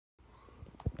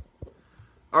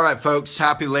All right, folks,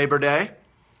 happy Labor Day.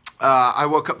 I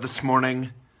woke up this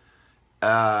morning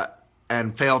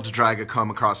and failed to drag a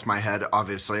comb across my head,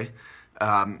 obviously.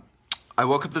 I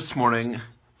woke up this morning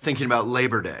thinking about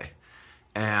Labor Day,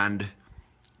 and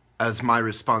as my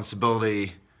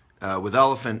responsibility with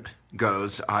Elephant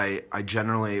goes, we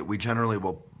generally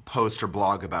will post or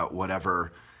blog about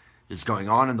whatever is going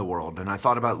on in the world. And I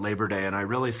thought about Labor Day, and I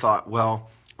really thought, well,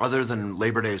 other than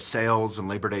Labor Day sales and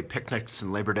Labor Day picnics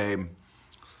and Labor Day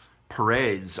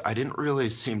parades, I didn't really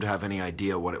seem to have any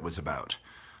idea what it was about.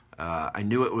 I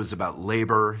knew it was about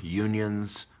labor,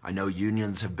 unions. I know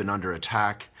unions have been under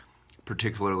attack,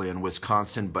 particularly in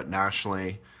Wisconsin, but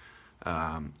nationally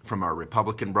from our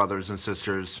Republican brothers and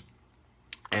sisters.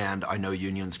 And I know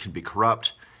unions can be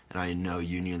corrupt, and I know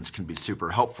unions can be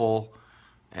super helpful.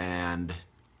 And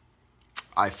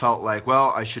I felt like,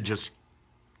 well, I should just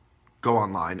go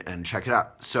online and check it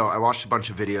out. So I watched a bunch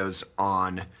of videos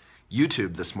on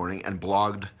YouTube this morning and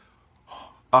blogged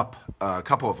up a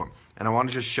couple of them. And I want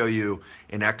to just show you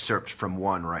an excerpt from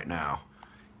one right now,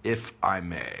 if I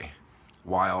may,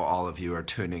 while all of you are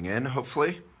tuning in,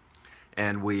 hopefully.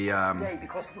 And we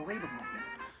because of the labor movement.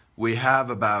 We have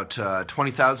about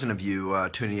 20,000 of you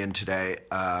tuning in today.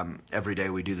 Every day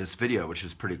we do this video, which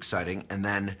is pretty exciting. And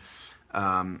then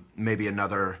maybe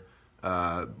another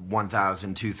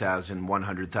 1,000, 2,000,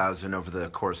 100,000 over the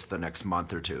course of the next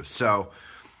month or two. So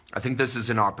I think this is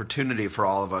an opportunity for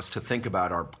all of us to think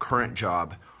about our current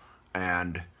job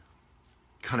and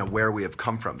kind of where we have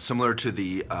come from. Similar to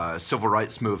the civil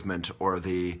rights movement or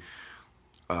the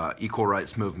equal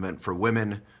rights movement for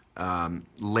women,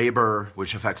 labor,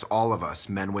 which affects all of us,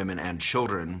 men, women, and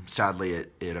children. Sadly,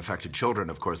 it affected children,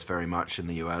 of course, very much in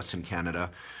the US and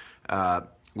Canada.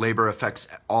 Labor affects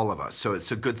all of us, so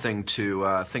it's a good thing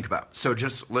to think about. So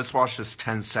just let's watch this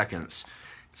 10 seconds.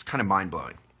 It's kind of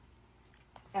mind-blowing.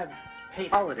 Have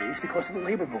paid holidays because of the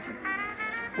labor movement.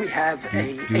 We have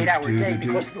a 8-hour day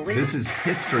because of the labor. This is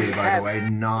history, by the way,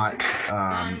 not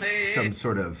some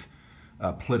sort of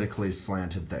politically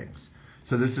slanted things.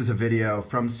 So this is a video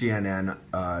from CNN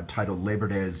titled "Labor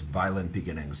Day's Violent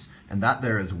Beginnings," and that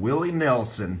there is Willie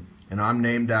Nelson, and I'm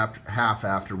named half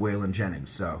after Waylon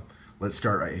Jennings. So let's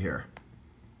start right here.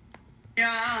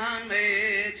 Young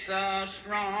makes us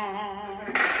strong.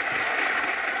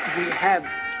 We have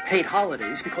paid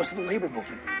holidays because of the labor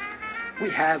movement. We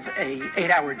have a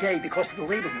 8-hour day because of the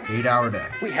labor movement. 8-hour day.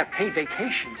 We have paid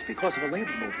vacations because of the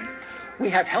labor movement. We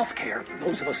have health care,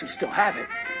 those of us who still have it,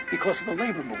 because of the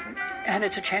labor movement. And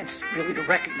it's a chance really to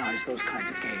recognize those kinds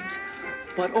of gains.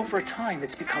 But over time,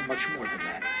 it's become much more than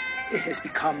that. It has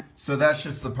become... So that's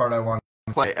just the part I want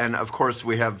to play. And of course,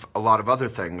 we have a lot of other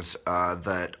things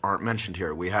that aren't mentioned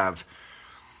here. We have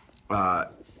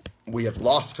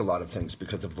lost a lot of things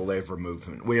because of the labor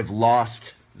movement. We have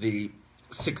lost the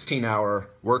 16-hour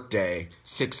workday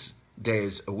 6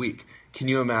 days a week. Can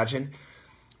you imagine?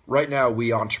 Right now,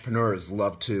 we entrepreneurs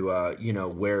love to,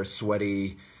 wear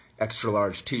sweaty,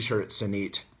 extra-large T-shirts and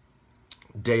eat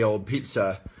day-old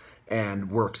pizza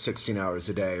and work 16 hours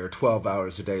a day or 12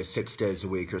 hours a day, 6 days a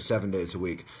week or 7 days a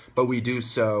week. But we do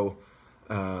so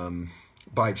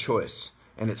by choice.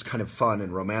 And it's kind of fun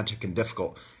and romantic and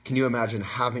difficult. Can you imagine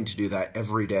having to do that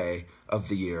every day of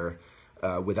the year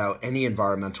without any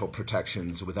environmental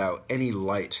protections, without any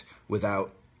light,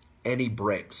 without any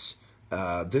breaks?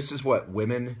 This is what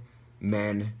women,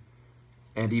 men,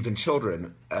 and even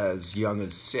children as young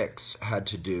as 6 had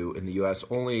to do in the U.S.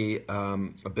 only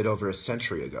a bit over a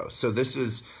century ago. So this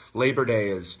is, Labor Day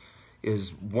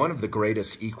is one of the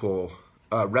greatest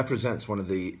represents one of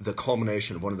the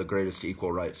culmination of one of the greatest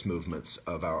equal rights movements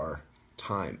of our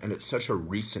time. And it's such a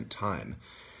recent time.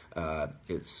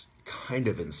 It's kind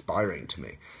of inspiring to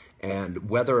me. And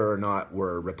whether or not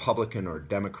we're Republican or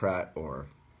Democrat or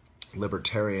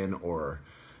libertarian or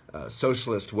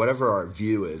socialist, whatever our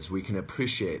view is, we can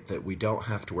appreciate that we don't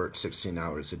have to work 16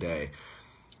 hours a day,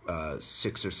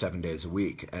 6 or 7 days a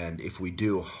week. And if we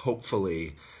do,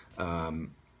 hopefully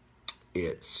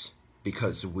it's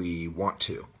because we want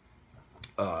to.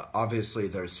 Obviously,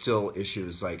 there's still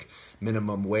issues like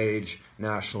minimum wage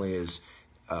nationally is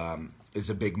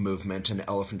a big movement. In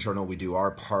Elephant Journal, we do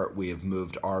our part. We have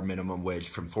moved our minimum wage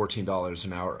from $14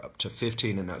 an hour up to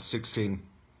 $15 and now $16.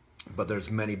 But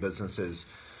there's many businesses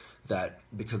that,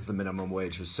 because the minimum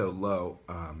wage is so low,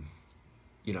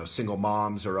 single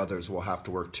moms or others will have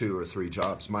to work 2 or 3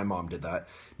 jobs. My mom did that,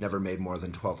 never made more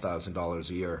than $12,000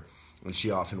 a year, and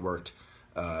she often worked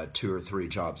 2 or 3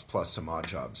 jobs plus some odd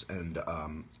jobs. And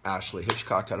Ashley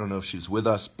Hitchcock, I don't know if she's with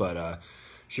us, but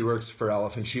she works for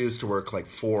Elephant. She used to work like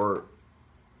four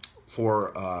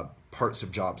parts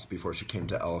of jobs before she came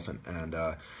to Elephant. And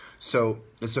so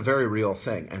it's a very real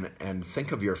thing. And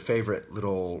think of your favorite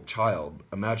little child.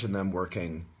 Imagine them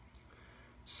working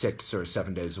 6 or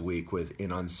 7 days a week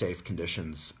in unsafe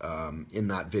conditions. In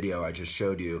that video I just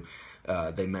showed you,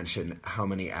 they mentioned how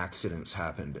many accidents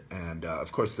happened. And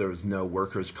of course there was no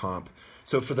workers' comp.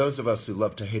 So for those of us who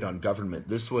love to hate on government,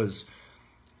 this was,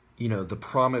 you know, the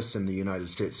promise in the United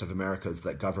States of America is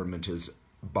that government is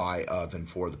by, of, and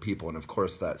for the people. And of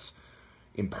course that's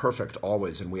imperfect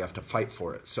always, and we have to fight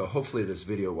for it. So hopefully this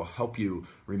video will help you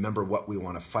remember what we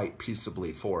want to fight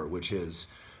peaceably for, which is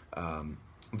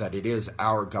that it is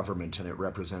our government and it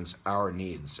represents our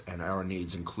needs, and our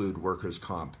needs include workers'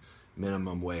 comp,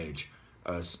 minimum wage,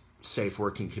 safe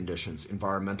working conditions,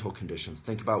 environmental conditions.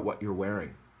 Think about what you're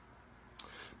wearing.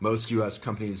 Most U.S.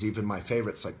 companies, even my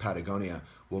favorites like Patagonia,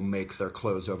 will make their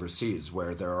clothes overseas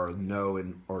where there are no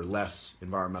or less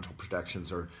environmental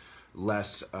protections or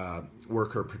less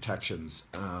worker protections,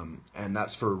 and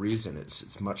that's for a reason.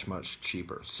 It's much, much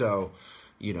cheaper. So,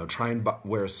 you know, try and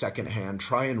wear secondhand.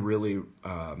 Try and really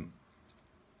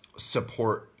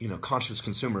support, you know, conscious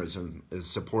consumerism is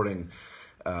supporting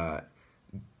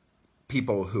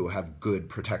people who have good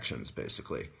protections,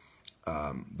 basically,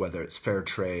 whether it's fair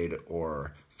trade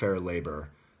or fair labor.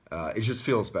 It just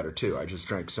feels better too. I just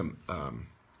drank some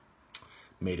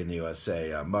made in the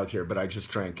USA mug here, but I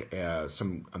just drank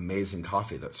some amazing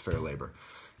coffee that's fair labor.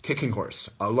 Kicking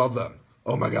Horse, I love them.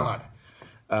 Oh my God.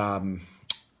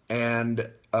 And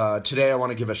today I want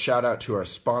to give a shout out to our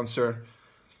sponsor.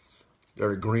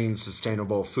 They're a green,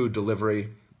 sustainable food delivery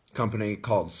company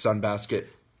called Sunbasket.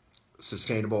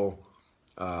 Sustainable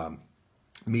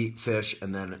meat, fish,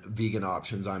 and then vegan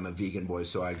options. I'm a vegan boy,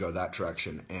 so I go that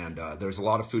direction. And there's a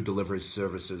lot of food delivery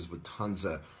services with tons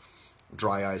of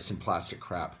dry ice and plastic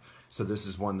crap. So this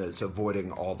is one that's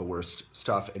avoiding all the worst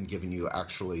stuff and giving you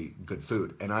actually good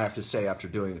food. And I have to say, after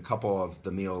doing a couple of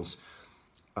the meals,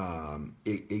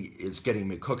 it is getting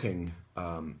me cooking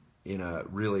in a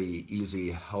really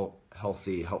easy,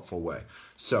 healthy, helpful way.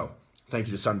 So thank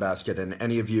you to Sunbasket, and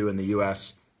any of you in the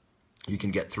US, you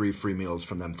can get 3 free meals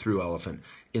from them through Elephant.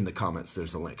 In the comments,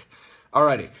 there's a link.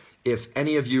 Alrighty, if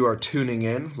any of you are tuning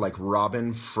in, like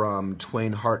Robin from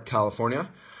Twain Harte, California,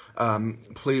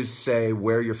 please say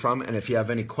where you're from, and if you have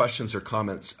any questions or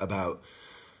comments about,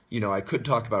 you know, I could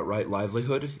talk about right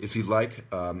livelihood, if you'd like,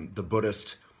 the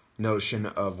Buddhist notion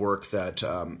of work that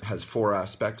has 4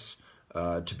 aspects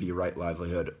to be right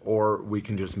livelihood, or we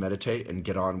can just meditate and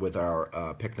get on with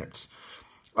our picnics.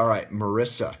 All right,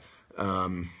 Marissa,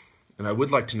 and I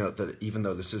would like to note that even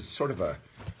though this is sort of a,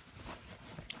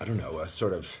 I don't know, a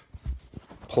sort of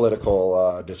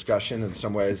political discussion in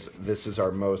some ways, this is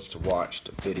our most watched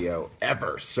video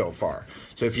ever so far.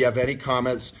 So if you have any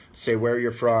comments, say where you're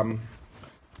from,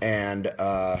 and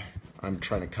I'm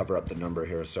trying to cover up the number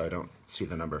here so I don't see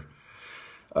the number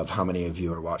of how many of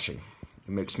you are watching.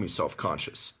 It makes me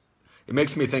self-conscious. It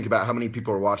makes me think about how many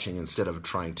people are watching instead of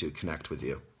trying to connect with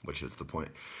you, which is the point.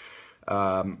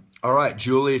 All right,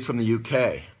 Julie from the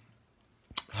UK.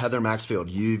 Heather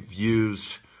Maxfield, you've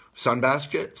used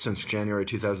Sunbasket since January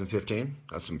 2015.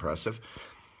 That's impressive.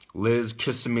 Liz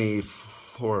Kissimmee,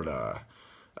 Florida.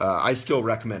 I still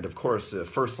recommend, of course, the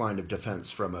first line of defense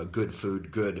from a good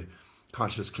food, good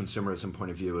conscious consumerism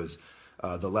point of view is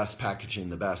the less packaging,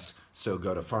 the best. So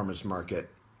go to farmer's market.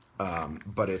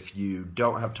 But if you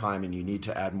don't have time and you need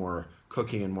to add more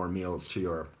cooking and more meals to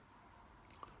your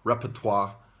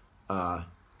repertoire,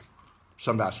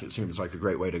 Sunbasket seems like a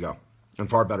great way to go, and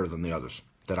far better than the others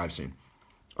that I've seen.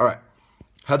 All right,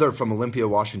 Heather from Olympia,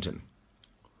 Washington.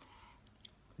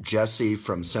 Jesse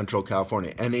from Central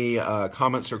California. Any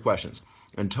comments or questions?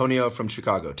 Antonio from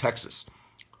Chicago, Texas.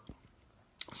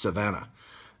 Savannah.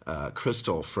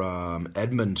 Crystal from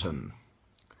Edmonton.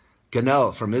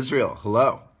 Ganel from Israel.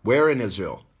 Hello. Where in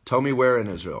Israel? Tell me where in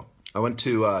Israel. I went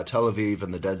to Tel Aviv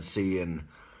and the Dead Sea and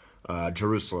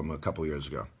Jerusalem a couple years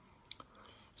ago.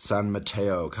 San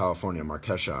Mateo, California,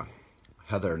 Marquesha.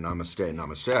 Heather, namaste,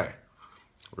 namaste.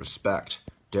 Respect.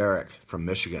 Derek from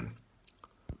Michigan.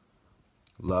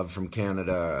 Love from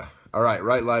Canada. All right,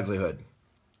 right livelihood.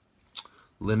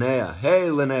 Linnea. Hey,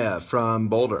 Linnea from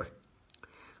Boulder.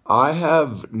 I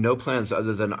have no plans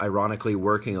other than ironically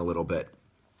working a little bit.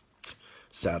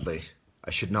 Sadly, I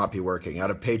should not be working.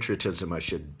 Out of patriotism, I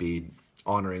should be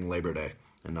honoring Labor Day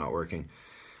and not working.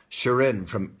 Shirin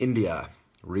from India.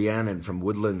 Rhiannon from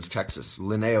Woodlands, Texas.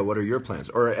 Linnea, what are your plans?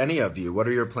 Or any of you, what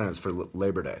are your plans for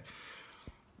Labor Day?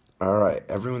 All right,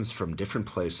 everyone's from different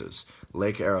places.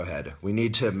 Lake Arrowhead. We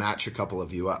need to match a couple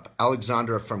of you up.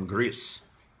 Alexandra from Greece.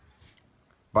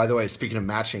 By the way, speaking of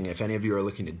matching, if any of you are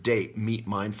looking to date, Meet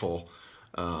Mindful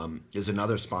is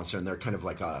another sponsor, and they're kind of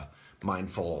like a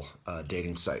mindful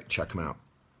dating site. Check them out.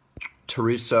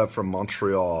 Teresa from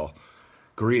Montreal,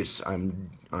 Greece. I'm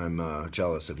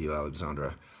jealous of you,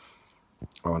 Alexandra.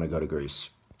 I want to go to Greece.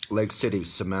 Lake City,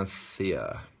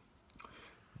 Samantha.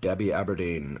 Debbie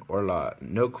Aberdeen, Orla.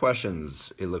 No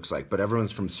questions, it looks like, but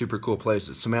everyone's from super cool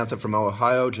places. Samantha from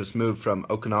Ohio just moved from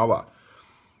Okinawa.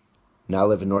 Now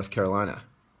live in North Carolina.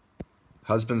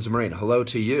 Husband's a Marine. Hello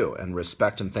to you, and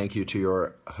respect and thank you to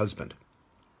your husband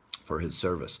for his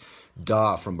service.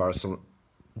 From Barcelona.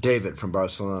 David from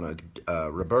Barcelona.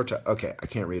 Roberta. Okay, I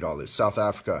can't read all these. South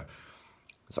Africa.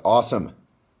 It's awesome.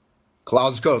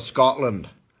 Glasgow, Scotland.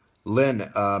 Lynn,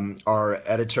 our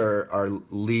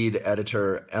lead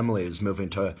editor, Emily, is moving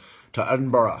to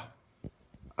Edinburgh.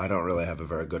 I don't really have a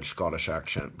very good Scottish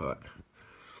accent, but...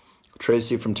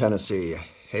 Tracy from Tennessee.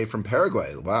 Hey from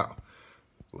Paraguay. Wow.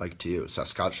 Like to you.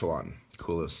 Saskatchewan.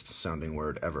 Coolest sounding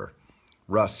word ever.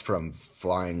 Russ from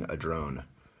flying a drone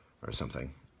or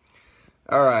something.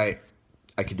 All right.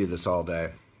 I could do this all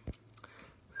day.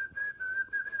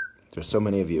 There's so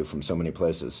many of you from so many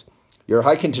places. You're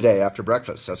hiking today after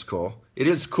breakfast. That's cool. It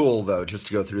is cool, though, just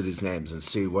to go through these names and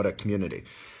see what a community.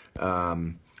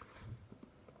 Yevgenja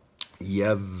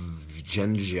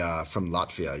from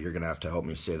Latvia. You're going to have to help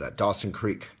me say that. Dawson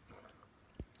Creek.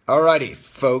 All righty,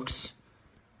 folks.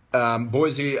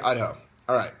 Boise, Idaho.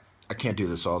 All right. I can't do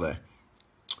this all day.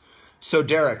 So,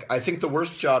 Derek, I think the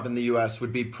worst job in the U.S.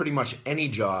 would be pretty much any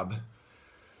job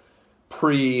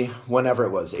whenever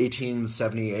it was,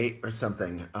 1878 or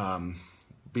something.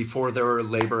 Before there were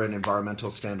labor and environmental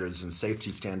standards and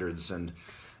safety standards and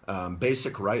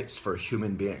basic rights for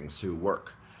human beings who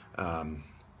work.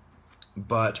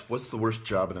 But what's the worst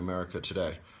job in America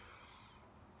today?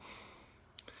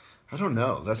 I don't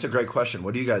know. That's a great question.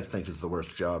 What do you guys think is the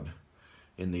worst job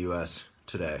in the U.S.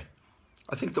 today?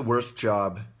 I think the worst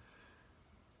job,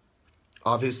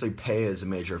 obviously pay is a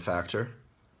major factor.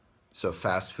 So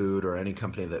fast food or any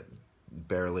company that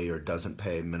barely or doesn't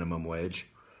pay minimum wage.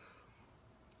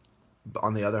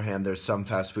 On the other hand, there's some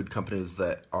fast food companies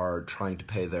that are trying to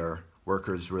pay their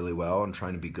workers really well and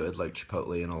trying to be good, like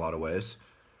Chipotle in a lot of ways.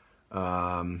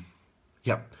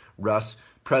 Yep, Russ,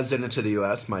 president of the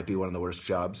U.S. might be one of the worst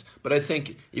jobs. But I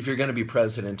think if you're going to be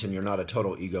president and you're not a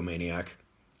total egomaniac,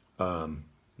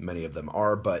 many of them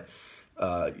are, but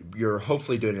you're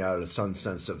hopefully doing it out of some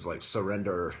sense of like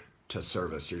surrender to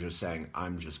service. You're just saying,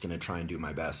 I'm just going to try and do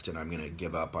my best and I'm going to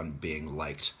give up on being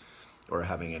liked or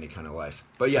having any kind of life.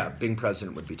 But yeah, being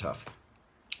president would be tough.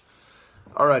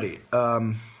 Alrighty.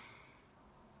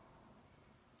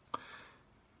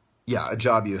 Yeah, a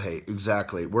job you hate.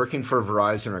 Exactly. Working for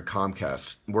Verizon or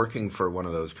Comcast. Working for one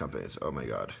of those companies. Oh my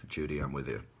God. Judy, I'm with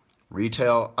you.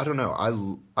 Retail. I don't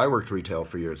know. I worked retail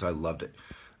for years. I loved it.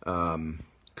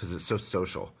 Because it's so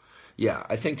social. Yeah,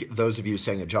 I think those of you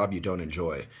saying a job you don't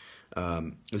enjoy,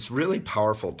 it's really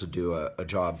powerful to do a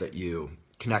job that you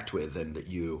connect with and that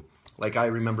you... Like, I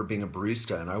remember being a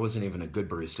barista, and I wasn't even a good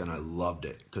barista, and I loved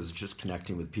it because it's just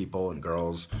connecting with people and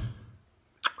girls.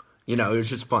 You know, it was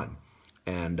just fun.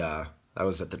 And that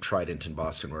was at the Trident in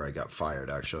Boston where I got fired,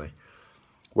 actually.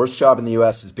 Worst job in the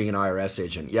U.S. is being an IRS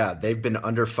agent. Yeah, they've been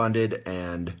underfunded,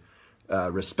 and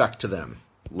respect to them.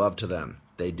 Love to them.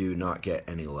 They do not get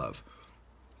any love.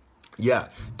 Yeah,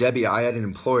 Debbie, I had an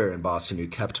employer in Boston who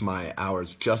kept my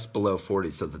hours just below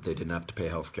 40 so that they didn't have to pay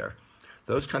health care.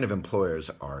 Those kind of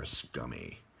employers are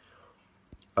scummy.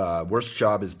 Worst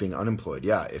job is being unemployed.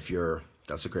 Yeah,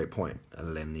 that's a great point.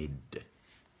 Lenid.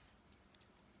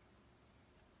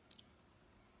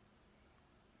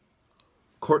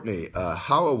 Courtney,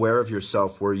 how aware of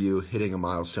yourself were you hitting a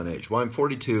milestone age? Well, I'm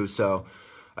 42, so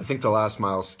I think the last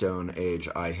milestone age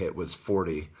I hit was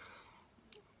 40.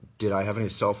 Did I have any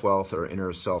self-wealth or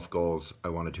inner self goals I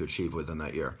wanted to achieve within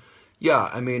that year?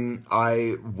 Yeah, I mean,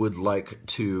 I would like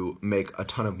to make a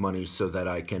ton of money so that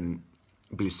I can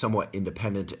be somewhat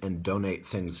independent and donate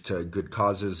things to good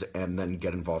causes and then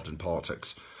get involved in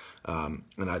politics. And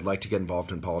I'd like to get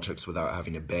involved in politics without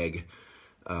having to beg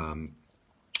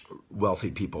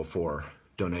wealthy people for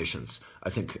donations.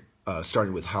 I think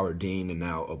starting with Howard Dean and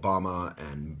now Obama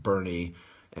and Bernie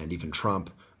and even Trump,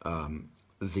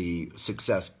 the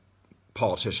success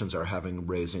politicians are having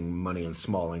raising money in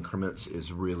small increments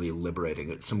is really liberating.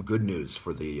 It's some good news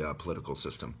for the political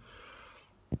system.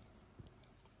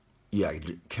 Yeah,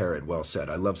 Karen, well said.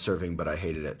 I love serving, but I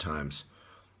hate it at times.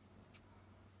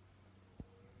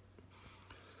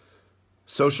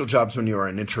 Social jobs when you are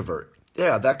an introvert.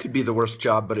 Yeah, that could be the worst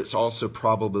job, but it's also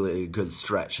probably a good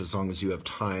stretch as long as you have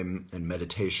time and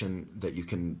meditation that you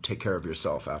can take care of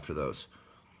yourself after those.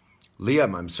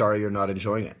 Liam, I'm sorry you're not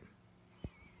enjoying it.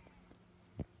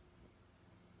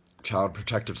 Child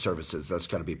Protective Services, that's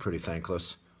got to be pretty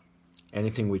thankless.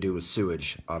 Anything we do with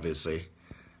sewage, obviously.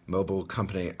 Mobile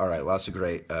company. All right, lots of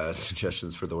great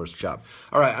suggestions for the worst job.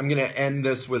 All right, I'm going to end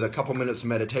this with a couple minutes of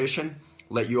meditation.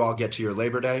 Let you all get to your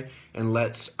Labor Day, and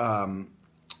let's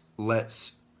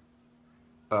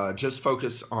just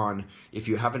focus on if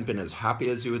you haven't been as happy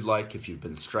as you would like, if you've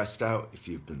been stressed out, if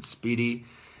you've been speedy,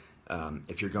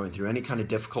 if you're going through any kind of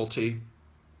difficulty,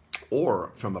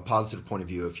 or from a positive point of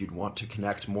view, if you'd want to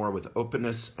connect more with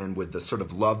openness and with the sort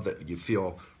of love that you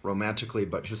feel romantically,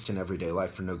 but just in everyday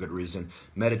life for no good reason,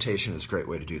 meditation is a great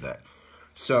way to do that.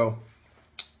 So,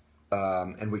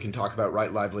 and we can talk about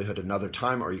Right Livelihood another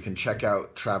time, or you can check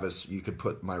out, Travis, you could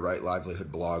put my Right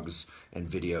Livelihood blogs and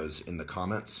videos in the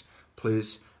comments,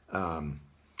 please. All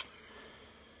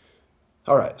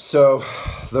right, so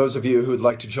those of you who would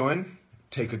like to join,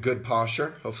 take a good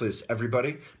posture. Hopefully it's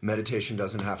everybody. Meditation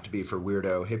doesn't have to be for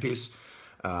weirdo hippies.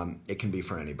 It can be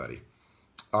for anybody.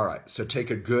 All right, so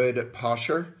take a good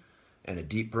posture and a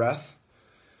deep breath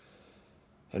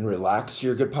and relax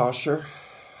your good posture.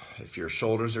 If your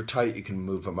shoulders are tight, you can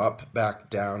move them up, back,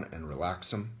 down, and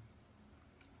relax them.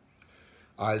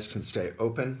 Eyes can stay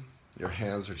open. Your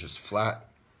hands are just flat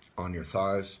on your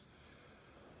thighs.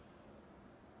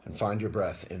 And find your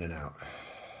breath in and out.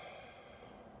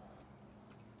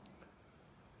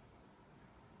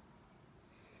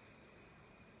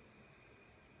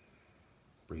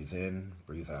 Breathe in,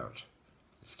 breathe out.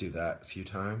 Let's do that a few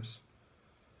times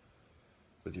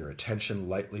with your attention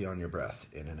lightly on your breath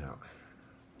in and out.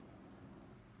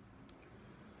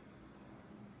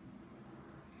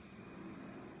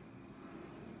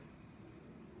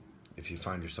 If you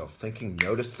find yourself thinking,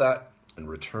 notice that and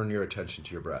return your attention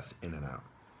to your breath in and out.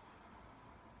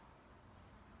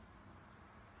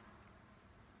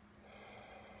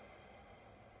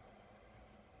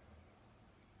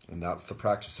 And that's the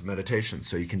practice of meditation.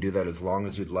 So you can do that as long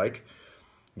as you'd like.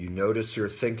 You notice your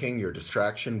thinking, your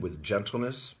distraction with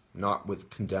gentleness, not with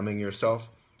condemning yourself.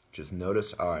 Just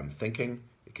notice, I'm thinking.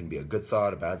 It can be a good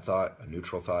thought, a bad thought, a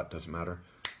neutral thought, doesn't matter.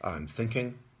 I'm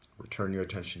thinking. Return your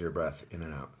attention to your breath in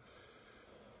and out.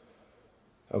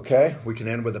 Okay, we can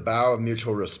end with a bow of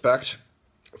mutual respect.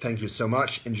 Thank you so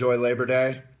much. Enjoy Labor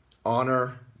Day.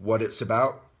 Honor what it's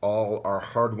about. All our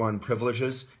hard-won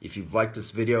privileges. If you've liked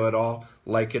this video at all,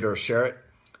 like it or share it.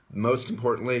 Most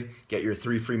importantly, get your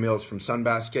 3 free meals from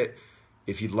Sunbasket.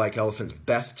 If you'd like Elephant's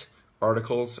best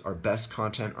articles, our best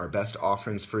content, our best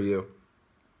offerings for you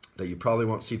that you probably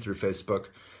won't see through Facebook,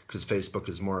 because Facebook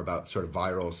is more about sort of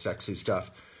viral, sexy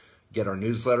stuff, get our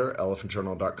newsletter,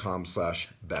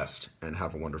 elephantjournal.com/best, and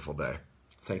have a wonderful day.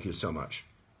 Thank you so much.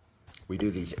 We do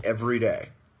these every day.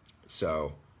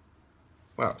 So,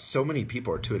 wow, so many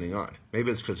people are tuning on.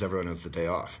 Maybe it's because everyone has the day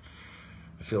off.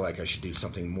 I feel like I should do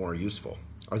something more useful.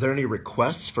 Are there any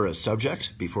requests for a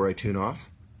subject before I tune off?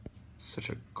 Such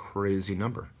a crazy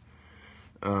number.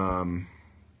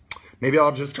 Maybe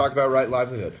I'll just talk about Right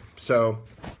Livelihood. So,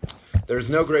 there's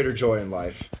no greater joy in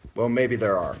life. Well, maybe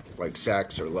there are, like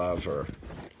sex or love or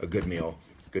a good meal,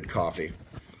 good coffee.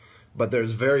 But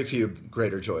there's very few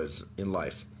greater joys in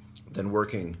life than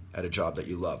working at a job that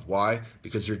you love. Why?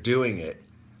 Because you're doing it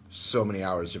so many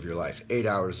hours of your life, 8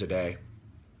 hours a day,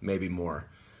 maybe more.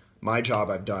 My job,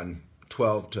 I've done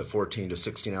 12 to 14 to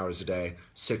 16 hours a day,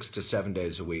 6 to 7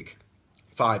 days a week,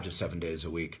 5 to 7 days a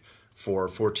week for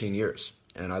 14 years,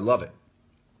 and I love it.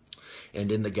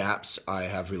 And in the gaps, I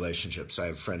have relationships, I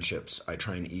have friendships, I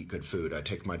try and eat good food, I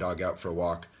take my dog out for a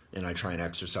walk, and I try and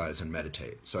exercise and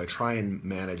meditate. So I try and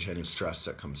manage any stress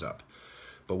that comes up.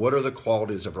 But what are the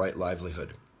qualities of Right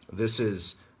Livelihood? This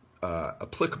is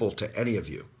applicable to any of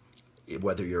you,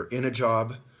 whether you're in a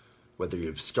job, whether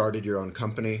you've started your own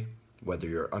company, whether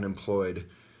you're unemployed,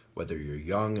 whether you're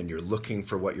young and you're looking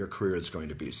for what your career is going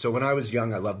to be. So when I was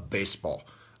young, I loved baseball.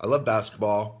 I love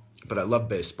basketball, but I love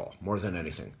baseball more than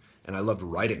anything. And I loved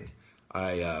writing.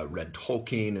 I read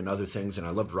Tolkien and other things, and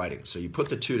I loved writing. So you put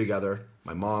the two together.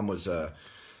 My mom was a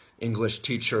English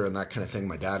teacher and that kind of thing.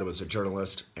 My dad was a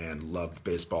journalist and loved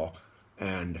baseball.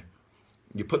 And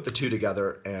you put the two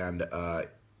together, and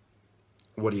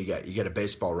what do you get? You get a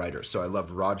baseball writer. So I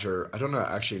loved Roger. I don't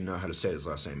actually know how to say his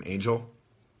last name. Angel.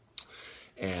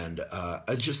 And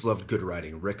I just loved good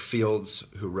writing. Rick Fields,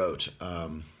 who wrote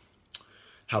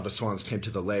How the Swans Came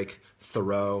to the Lake,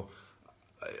 Thoreau,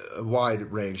 a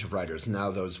wide range of writers.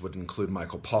 Now those would include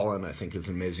Michael Pollan, I think is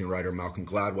an amazing writer, Malcolm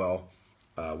Gladwell,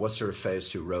 what's her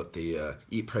face, who wrote the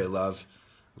Eat, Pray, Love.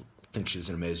 I think she's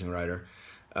an amazing writer.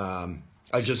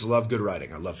 I just love good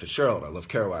writing. I love Fitzgerald, I love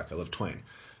Kerouac, I love Twain.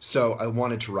 So I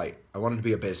wanted to write. I wanted to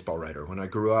be a baseball writer. When I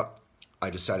grew up, I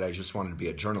decided I just wanted to be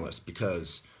a journalist,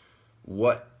 because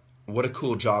what what a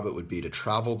cool job it would be to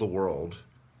travel the world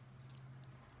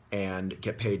and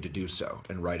get paid to do so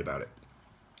and write about it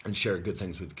and share good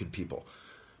things with good people.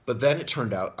 But then it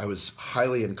turned out I was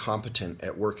highly incompetent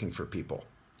at working for people.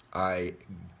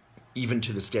 Even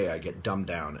to this day, I get dumbed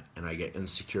down and I get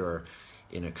insecure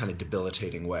in a kind of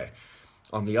debilitating way.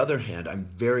 On the other hand, I'm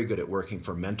very good at working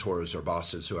for mentors or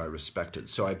bosses who I respected.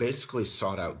 So I basically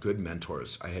sought out good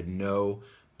mentors. I had no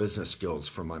business skills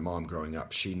from my mom growing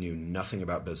up. She knew nothing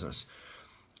about business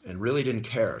and really didn't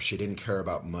care. She didn't care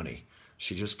about money.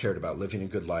 She just cared about living a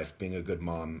good life, being a good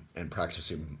mom, and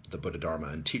practicing the Buddha Dharma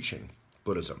and teaching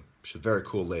Buddhism. She's a very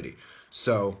cool lady.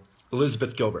 So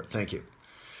Elizabeth Gilbert, thank you.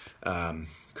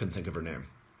 Couldn't think of her name.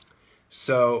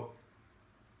 So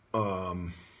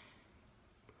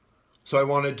I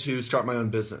wanted to start my own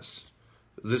business.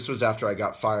 This was after I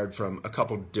got fired from a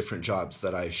couple different jobs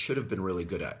that I should have been really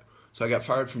good at. So I got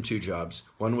fired from 2 jobs.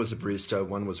 One was a barista,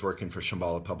 one was working for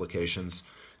Shambhala Publications.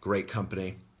 Great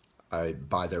company. I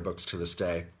buy their books to this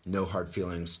day. No hard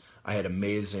feelings. I had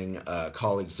amazing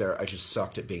colleagues there. I just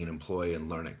sucked at being an employee and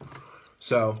learning.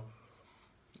 So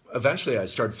eventually I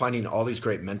started finding all these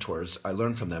great mentors. I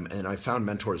learned from them, and I found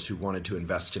mentors who wanted to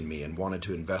invest in me and wanted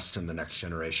to invest in the next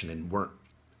generation and weren't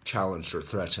challenged or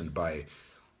threatened by,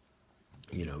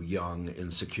 young,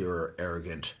 insecure,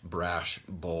 arrogant, brash,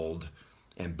 bold,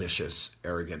 ambitious,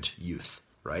 arrogant youth,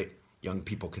 right? Young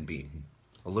people can be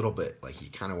a little bit like you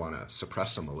kind of want to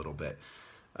suppress them a little bit.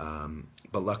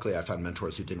 But luckily I found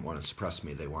mentors who didn't want to suppress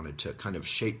me. They wanted to kind of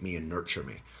shape me and nurture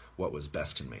me, what was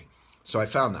best in me. So I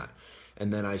found that.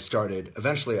 And then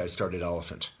eventually I started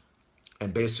Elephant.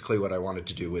 And basically what I wanted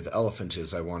to do with Elephant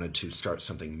is I wanted to start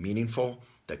something meaningful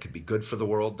that could be good for the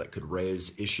world, that could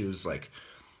raise issues like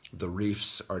the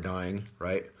reefs are dying,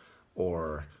 right?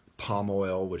 Or palm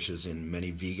oil, which is in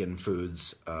many vegan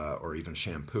foods, or even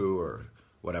shampoo or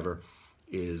whatever,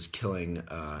 is killing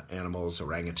animals,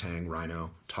 orangutan, rhino,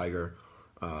 tiger.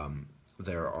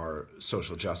 There are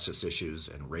social justice issues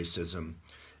and racism,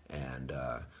 and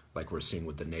like we're seeing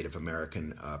with the Native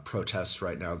American protests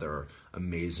right now, there are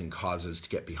amazing causes to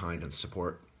get behind and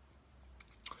support.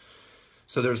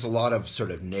 So there's a lot of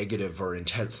sort of negative or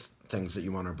intense things that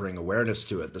you want to bring awareness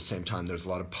to. At the same time, there's a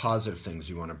lot of positive things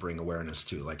you want to bring awareness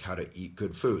to, like how to eat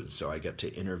good food. So I get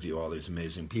to interview all these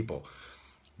amazing people.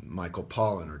 Michael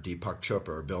Pollan or Deepak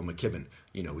Chopra or Bill McKibben.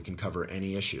 We can cover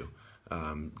any issue.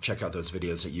 Check out those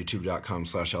videos at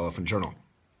youtube.com/elephantjournal.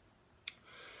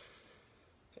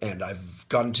 And I've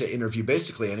gotten to interview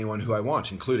basically anyone who I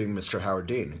want, including Mr. Howard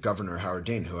Dean, Governor Howard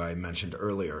Dean, who I mentioned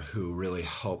earlier, who really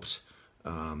helped,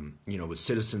 with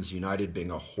Citizens United being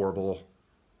a horrible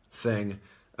thing,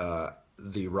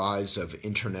 the rise of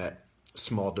internet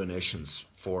small donations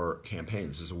for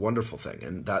campaigns is a wonderful thing,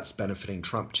 and that's benefiting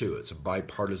Trump too. It's a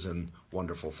bipartisan,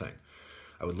 wonderful thing.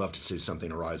 I would love to see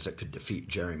something arise that could defeat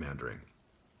gerrymandering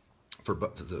for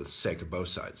the sake of both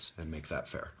sides and make that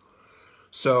fair.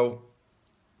 So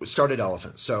we started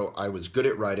Elephant. So I was good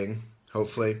at writing,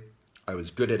 hopefully. I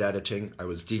was good at editing. I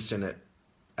was decent at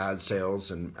ad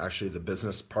sales and actually the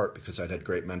business part because I'd had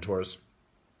great mentors.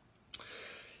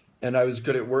 And I was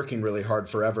good at working really hard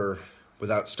forever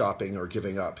without stopping or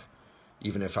giving up,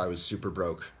 even if I was super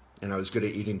broke. And I was good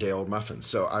at eating day-old muffins.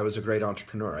 So I was a great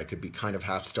entrepreneur. I could be kind of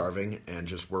half starving and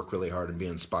just work really hard and be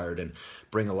inspired and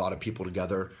bring a lot of people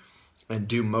together and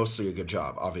do mostly a good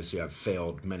job. Obviously, I've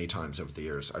failed many times over the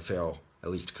years. I fail at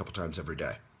least a couple times every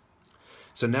day.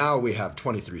 So now we have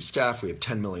 23 staff. We have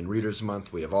 10 million readers a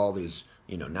month. We have all these,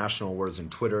 national awards in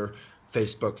Twitter,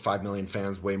 Facebook, 5 million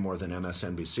fans, way more than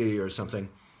MSNBC or something.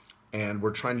 And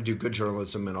we're trying to do good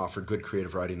journalism and offer good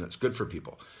creative writing that's good for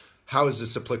people. How is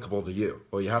this applicable to you?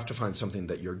 Well, you have to find something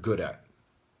that you're good at.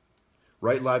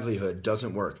 Right livelihood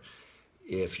doesn't work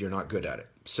if you're not good at it.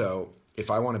 So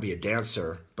if I want to be a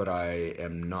dancer, but I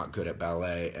am not good at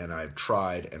ballet and I've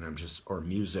tried and or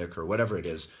music or whatever it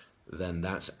is, then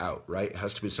that's out, right? It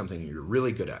has to be something you're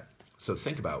really good at. So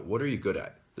think about, what are you good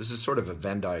at? This is sort of a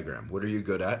Venn diagram. What are you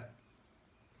good at?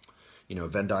 A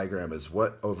Venn diagram is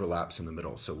what overlaps in the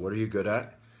middle. So what are you good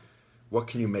at? What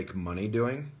can you make money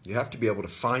doing? You have to be able to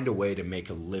find a way to make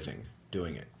a living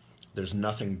doing it. There's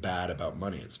nothing bad about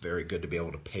money. It's very good to be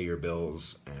able to pay your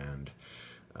bills and,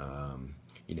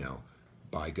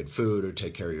 buy good food or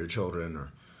take care of your children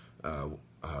or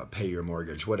pay your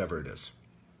mortgage, whatever it is.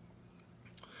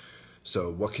 So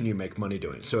what can you make money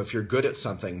doing? So if you're good at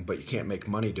something but you can't make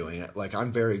money doing it, like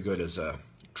I'm very good as a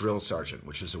drill sergeant,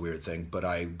 which is a weird thing, but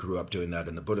I grew up doing that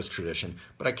in the Buddhist tradition,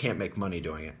 but I can't make money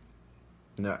doing it.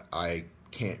 No, I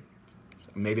can't.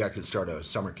 Maybe I could start a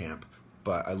summer camp,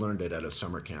 but I learned it at a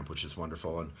summer camp, which is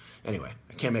wonderful. And anyway,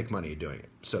 I can't make money doing it.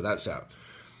 So that's out.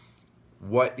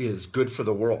 what is good for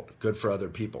the world, good for other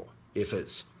people.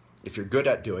 If you're good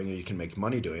at doing it, you can make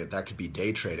money doing it. That could be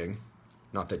day trading.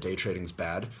 Not that day trading's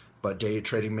bad, but day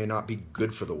trading may not be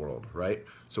good for the world, right?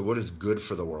 So what is good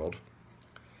for the world?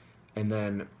 And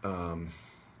then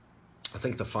I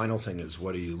think the final thing is,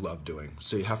 what do you love doing?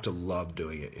 So you have to love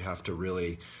doing it. You have to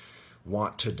really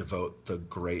want to devote the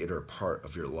greater part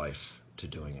of your life to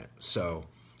doing it. So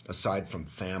aside from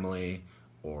family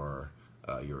or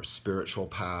your spiritual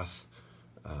path,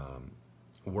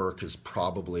 work is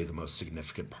probably the most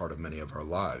significant part of many of our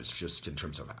lives, just in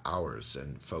terms of hours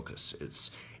and focus.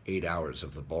 It's 8 hours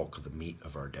of the bulk of the meat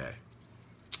of our day.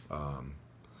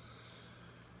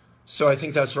 So I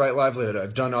think that's right livelihood.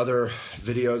 I've done other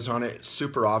videos on it. It's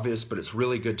super obvious, but it's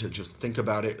really good to just think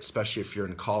about it, especially if you're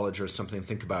in college or something.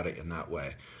 Think about it in that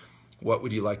way. What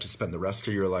would you like to spend the rest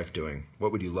of your life doing?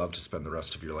 What would you love to spend the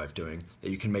rest of your life doing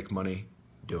that you can make money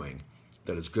doing,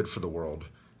 that is good for the world,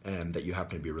 and that you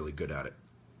happen to be really good at it?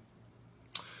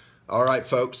 All right,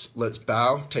 folks, let's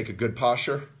bow, take a good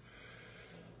posture,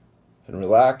 and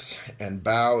relax and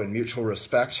bow in mutual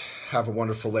respect. Have a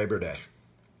wonderful Labor Day.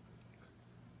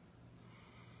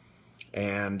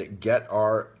 And get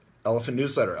our Elephant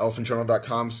newsletter,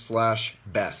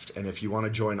 elephantjournal.com/best. And if you want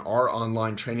to join our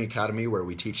online training academy where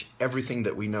we teach everything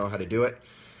that we know how to do it,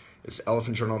 it's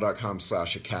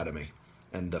elephantjournal.com/academy.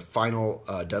 And the final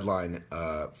deadline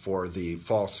for the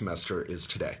fall semester is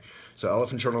today. So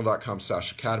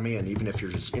elephantjournal.com/academy. And even if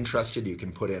you're just interested, you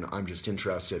can put in I'm just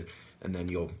interested, and then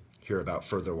you'll hear about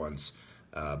further ones,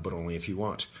 but only if you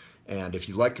want. And if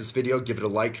you like this video, give it a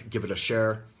like, give it a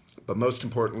share. But most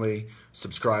importantly,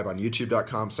 subscribe on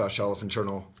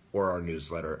youtube.com/elephantjournal or our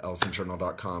newsletter,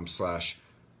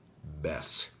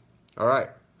 elephantjournal.com/best. All right.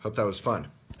 Hope that was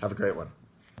fun. Have a great one.